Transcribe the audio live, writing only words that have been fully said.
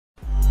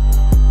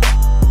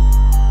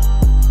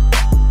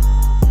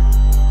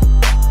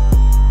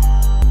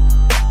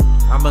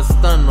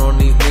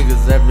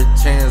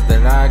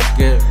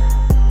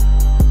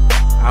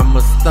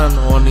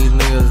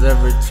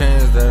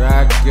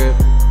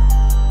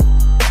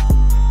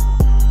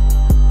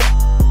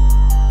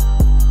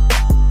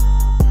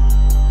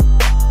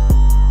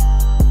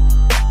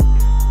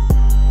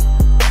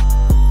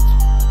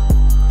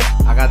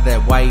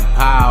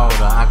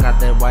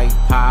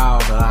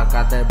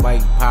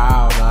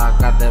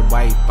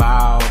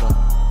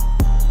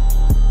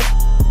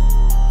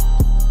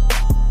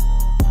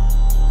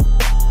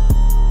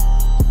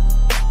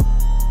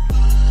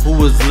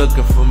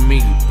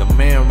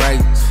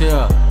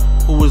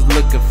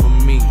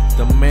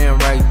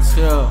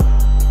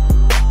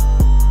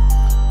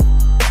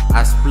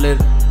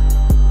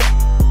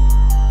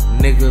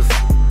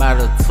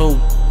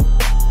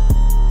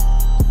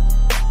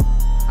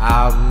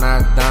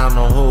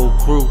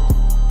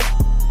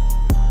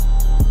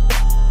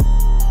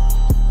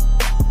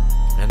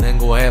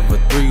go have a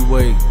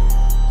three-way.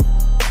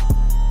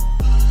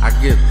 I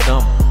get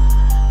dumped.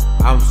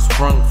 I'm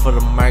sprung for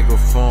the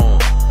microphone.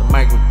 The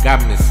microphone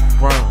got me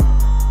sprung.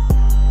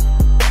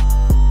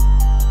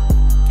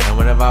 And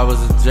whenever I was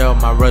in jail,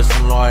 my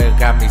Russian lawyer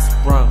got me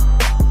sprung.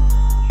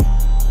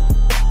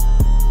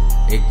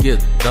 It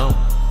get dumped.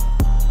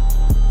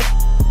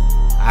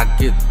 I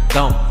get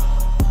dumped.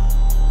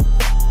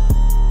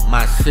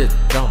 My shit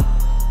dumped.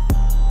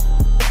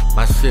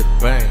 My shit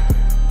bang.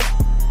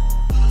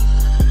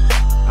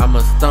 I'ma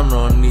stun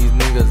on these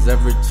niggas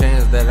every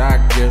chance that I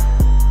get.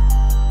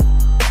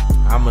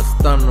 I'ma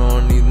stun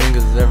on these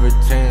niggas every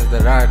chance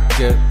that I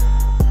get.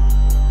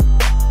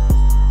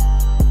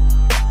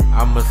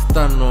 I'ma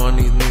stun on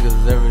these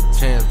niggas every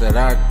chance that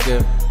I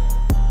get.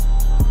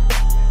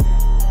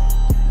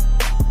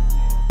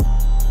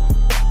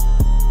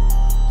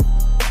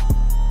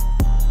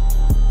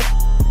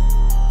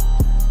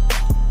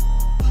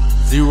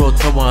 Zero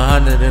to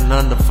 100 in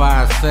under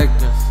 5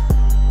 seconds.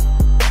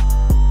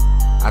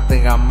 I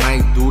think I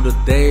might do the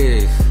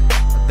days.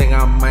 I think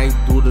I might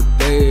do the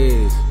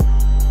days.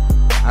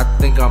 I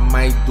think I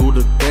might do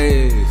the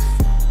days.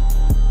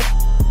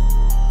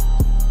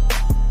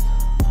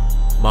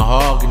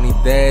 Mahogany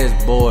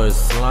dashboard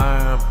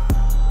slime.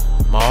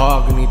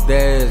 Mahogany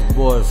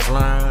dashboard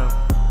slime.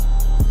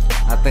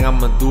 I think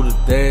I'ma do the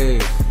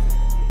days.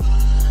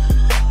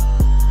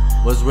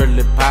 What's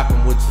really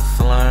poppin' with your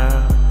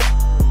slime?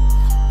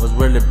 What's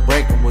really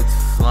breaking with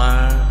your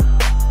slime?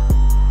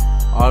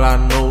 All I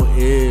know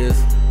is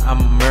I'm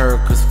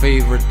America's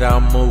favorite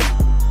Damo.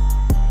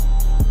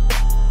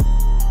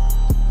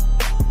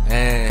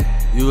 And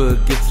you will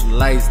get your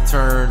lights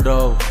turned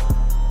off.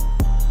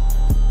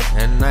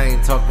 And I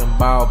ain't talking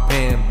about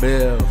paying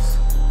bills.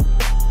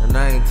 And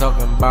I ain't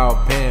talking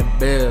about paying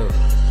bills.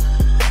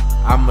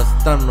 I'ma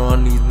stun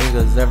on these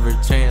niggas every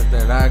chance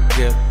that I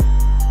get.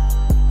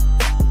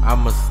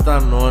 I'ma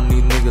stun on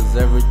these niggas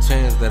every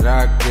chance that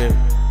I get.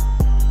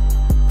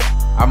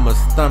 I'ma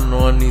stun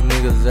on these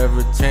niggas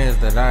every chance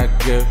that I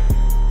get.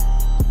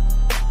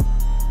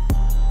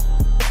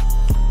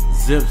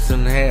 Zips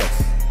and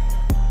halves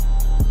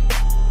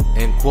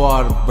and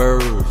quarter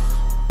birds.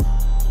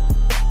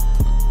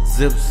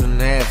 Zips and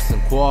halves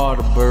and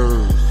quarter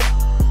birds.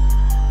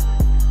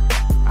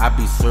 I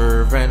be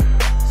serving.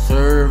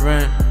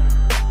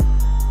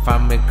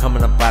 Find me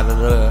coming up out of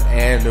the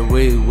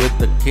alleyway with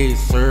the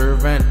case,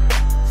 serving.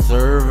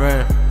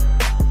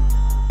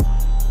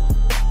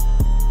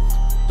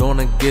 Don't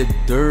it get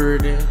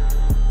dirty?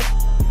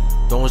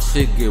 Don't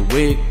shit get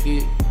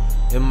wicked?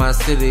 In my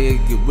city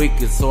it get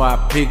wicked, so I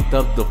picked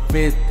up the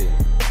 50.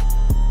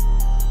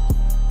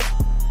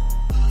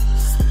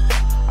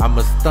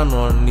 I'ma stun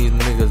on these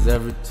niggas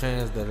every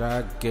chance that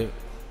I get.